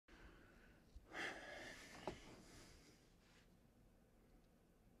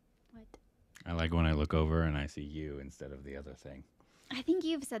like when I look over and I see you instead of the other thing. I think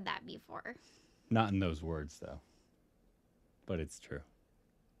you've said that before. Not in those words, though. But it's true.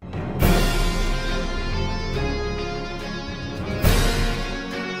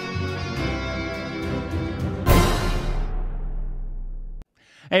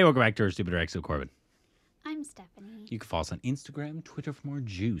 Hey, welcome back to our Stupid Rex of Corbin. I'm Stephanie. You can follow us on Instagram, Twitter for more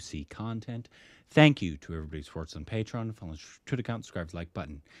juicy content. Thank you to everybody who supports on Patreon. Follow us Twitter account, subscribe to the like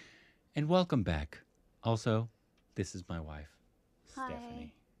button. And welcome back. Also, this is my wife, Hi.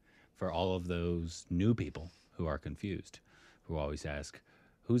 Stephanie. For all of those new people who are confused, who always ask,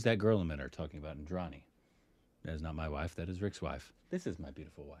 who's that girl in the middle talking about Andrani? That is not my wife. That is Rick's wife. This is my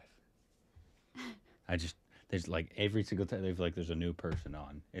beautiful wife. There's like every single time there's a new person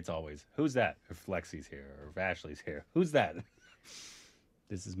on. It's always, who's that? If Lexi's here or if Ashley's here. Who's that?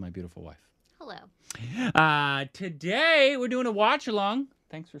 This is my beautiful wife. Hello. Today we're doing a watch along.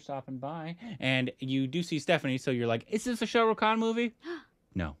 Thanks for stopping by. And you do see Stephanie, so you're like, is this a Shah Rukh Khan movie?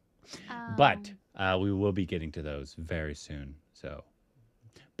 No. But we will be getting to those very soon.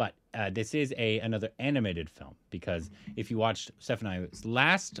 But this is another animated film, because if you watched Steph and I's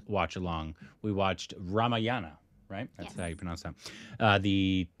last watch along, we watched Ramayana, right? That's how you pronounce that.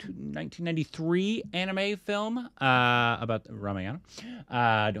 The 1993 anime film about Ramayana.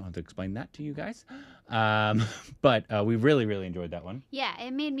 I don't have to explain that to you guys. But we really, really enjoyed that one. Yeah,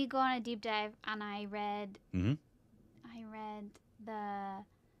 it made me go on a deep dive, and I read the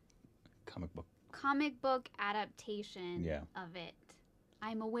comic book adaptation of it.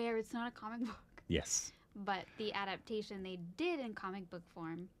 I'm aware it's not a comic book. Yes. But the adaptation they did in comic book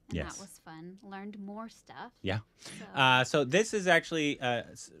form, and that was fun. Learned more stuff. Yeah. So this is actually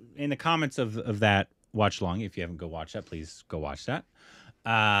in the comments of that watch along. If you haven't go watch that, please go watch that.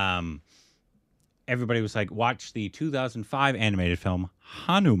 Everybody was like, watch the 2005 animated film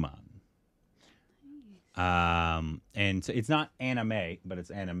Hanuman. And so it's not anime, but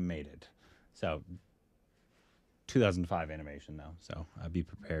it's animated. So 2005 animation, though, so be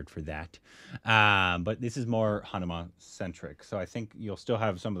prepared for that. But this is more Hanuman-centric, so I think you'll still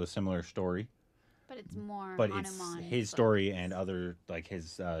have some of the similar story. But it's more Hanuman. It's his story and other, like,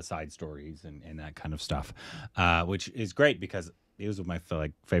 his side stories and that kind of stuff, which is great because he was my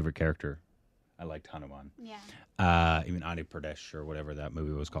favorite character. I liked Hanuman. Yeah. Even Adi Pradesh or whatever that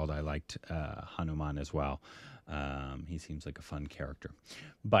movie was called, I liked Hanuman as well. He seems like a fun character.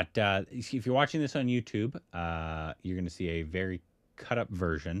 But if you're watching this on YouTube, you're going to see a very cut-up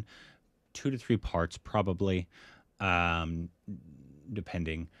version, 2 to 3 parts probably,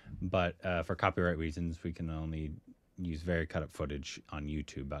 depending. But for copyright reasons, we can only use very cut-up footage on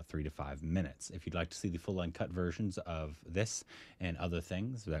YouTube, about 3 to 5 minutes. If you'd like to see the full uncut versions of this and other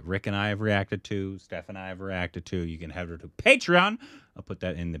things that Rick and I have reacted to, Steph and I have reacted to, you can head over to Patreon. I'll put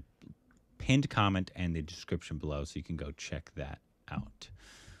that in the pinned comment and the description below, so you can go check that out.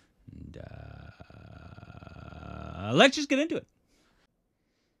 And let's just get into it.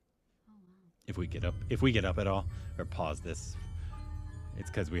 If we get up at all, or pause this, it's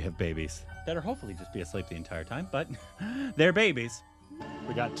because we have babies that are hopefully just be asleep the entire time, but they're babies.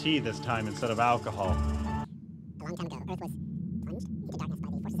 We got tea this time instead of alcohol. A long time ago, Earth was plunged into darkness by the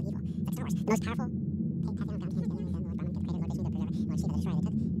forces of evil. It's like Star Wars. The most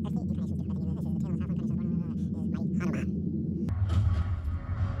powerful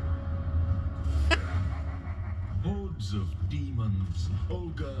Hordes of demons,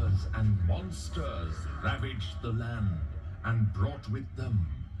 ogres, and monsters ravaged the land and brought with them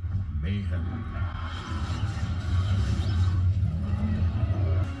mayhem.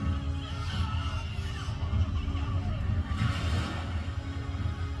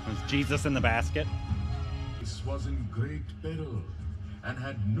 Was Jesus in the basket? This was in great peril and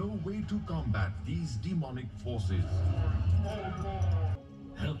had no way to combat these demonic forces.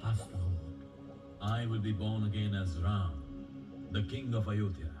 Help us, Lord. I will be born again as Ram, the king of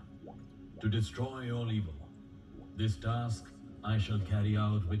Ayodhya, to destroy all evil. This task I shall carry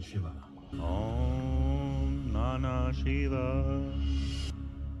out with Shiva. Om Nana Shiva.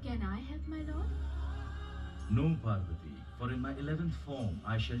 Can I help, my lord? No, Parvati, for in my 11th form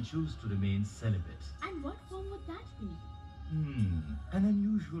I shall choose to remain celibate. And what form would that be? An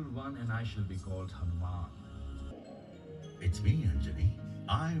unusual one, and I shall be called Hanuman. It's me, Anjani.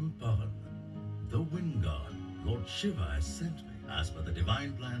 I'm Pavan, the wind god. Lord Shiva has sent me. As per the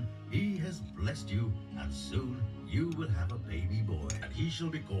divine plan, he has blessed you, and soon you will have a baby boy, and he shall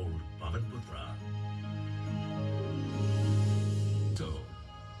be called Pavanputra. So,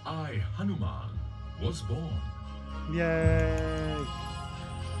 I, Hanuman, was born. Yay!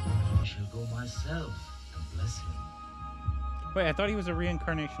 I shall go myself and bless him. Wait, I thought he was a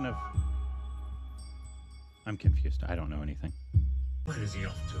reincarnation of I'm confused. I don't know anything. Where is he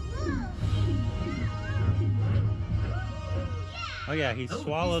off to? Oh yeah, he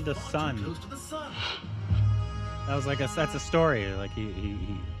swallowed the he's far sun. too close to the sun. That was like that's a story. Like he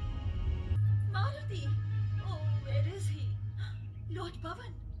Maruti! Oh, where is he? Lord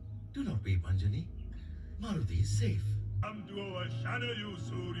Pavan! Do not weep, Anjani. Maruti is safe. Come to overshadow you,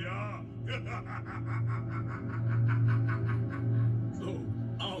 Surya. Oh,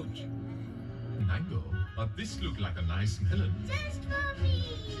 ouch. Mango, but this looked like a nice melon. Just for me!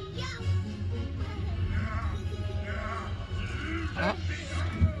 Yum! Help me!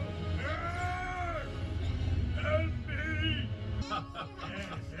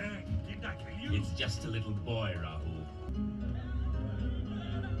 Did I kill you? It's just a little boy, Rahul.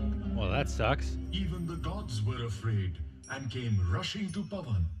 well, that sucks. Even the gods were afraid and came rushing to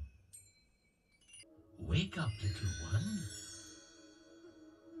Pavan. Wake up, little one.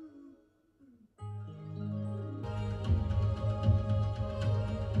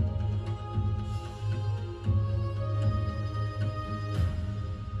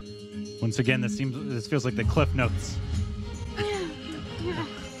 Once again, this feels like the Cliff Notes.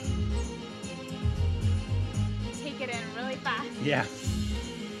 Take it in really fast. Yeah.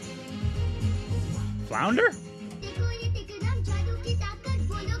 Flounder?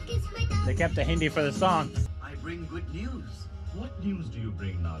 They kept the Hindi for the song. I bring good news. What news do you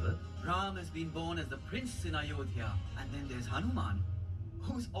bring, Narad? Ram has been born as the prince in Ayodhya. And then there's Hanuman,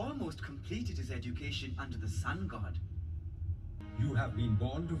 who's almost completed his education under the sun god. You have been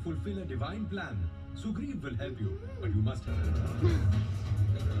born to fulfill a divine plan. Sugriv will help you, but you must have it.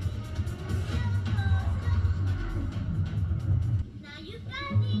 Now you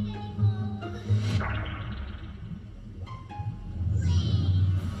can't eat anymore.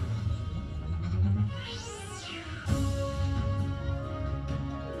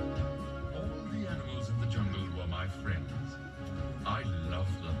 All the animals in the jungle were my friends. I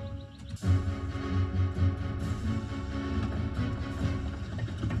loved them.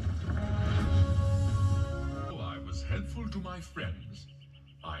 Helpful to my friends.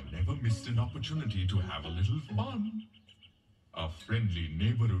 I never missed an opportunity to have a little fun. A friendly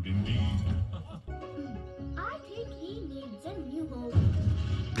neighborhood indeed. I think he needs a new home.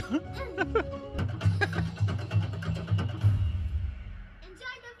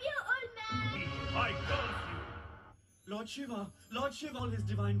 Enjoy the view, old man! I got Lord Shiva, all his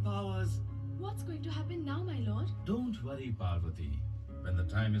divine powers. What's going to happen now, my lord? Don't worry, Parvati. When the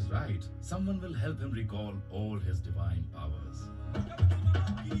time is right, someone will help him recall all his divine powers.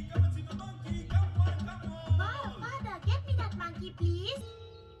 Father, get me that monkey, please.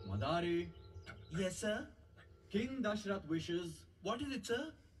 Madari. Yes, sir? King Dashrath wishes. What is it,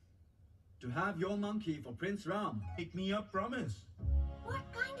 sir? To have your monkey for Prince Ram. Make me a promise. What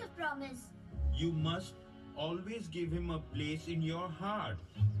kind of promise? You must always give him a place in your heart.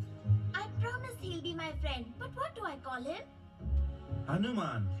 I promise he'll be my friend, but what do I call him?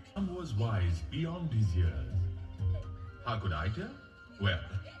 Hanuman. Ram was wise beyond his years. How could I tell? Well,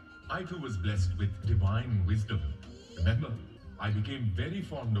 I too was blessed with divine wisdom. Remember, I became very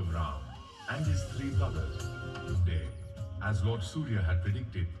fond of Ram and his 3 brothers. Today, as Lord Surya had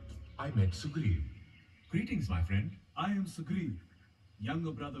predicted, I met Sugriv. Greetings, my friend. I am Sugriv,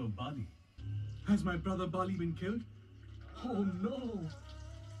 younger brother of Bali. Has my brother Bali been killed? Oh no!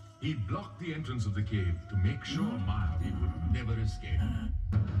 He blocked the entrance of the cave to make sure Mayavi would never escape.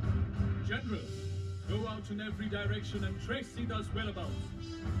 General, go out in every direction and trace Sita's whereabouts.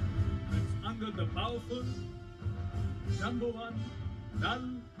 Prince Angad the Powerful, Jambavan, Nal,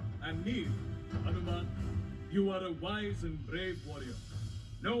 and Neil. Hanuman, you are a wise and brave warrior.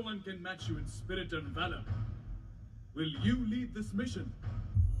 No one can match you in spirit and valor. Will you lead this mission?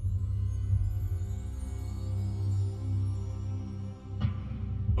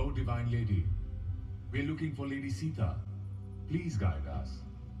 Oh, Divine Lady, we're looking for Lady Sita. Please guide us.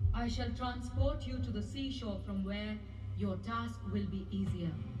 I shall transport you to the seashore from where your task will be easier.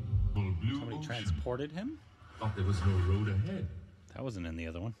 Blue Somebody ocean. transported him? Thought there was no road ahead. That wasn't in the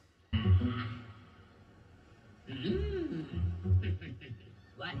other one.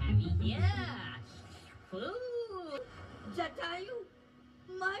 What have we here? Food! Jatayu,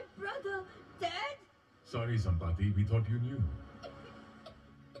 my brother, dead? Sorry, Sampati, we thought you knew.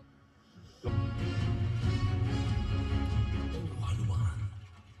 Hanuman,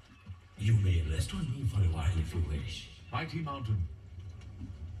 you may rest on me for a while if you wish. Mighty Mountain,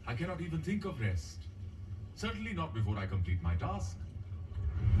 I cannot even think of rest. Certainly not before I complete my task.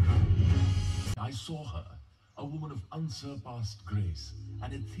 I saw her, a woman of unsurpassed grace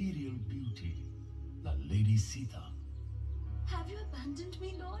and ethereal beauty, the Lady Sita. Have you abandoned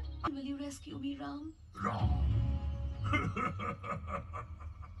me, Lord? Will you rescue me, Ram? Ram.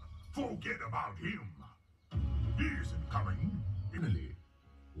 Forget about him. He isn't coming. Finally,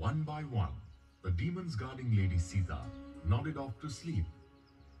 one by one, the demons guarding Lady Sita nodded off to sleep.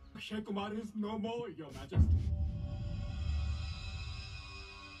 Akshay Kumar is no more, Your Majesty.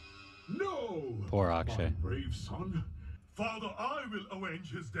 No! Poor Akshay. My brave son. Father, I will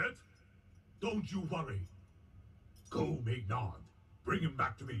avenge his death. Don't you worry. Go, Meghnad. Bring him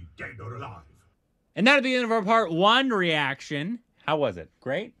back to me, dead or alive. And that'll be the end of our part 1 reaction. How was it?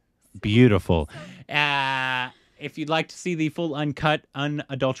 Great? Beautiful. If you'd like to see the full uncut,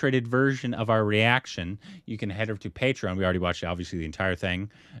 unadulterated version of our reaction, you can head over to Patreon. We already watched, obviously, the entire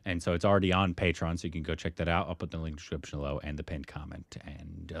thing. And so it's already on Patreon, so you can go check that out. I'll put the link in the description below and the pinned comment.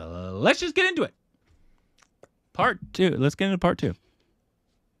 And let's just get into it. Part 2. Let's get into part 2.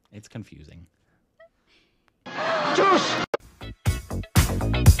 It's confusing. Juice!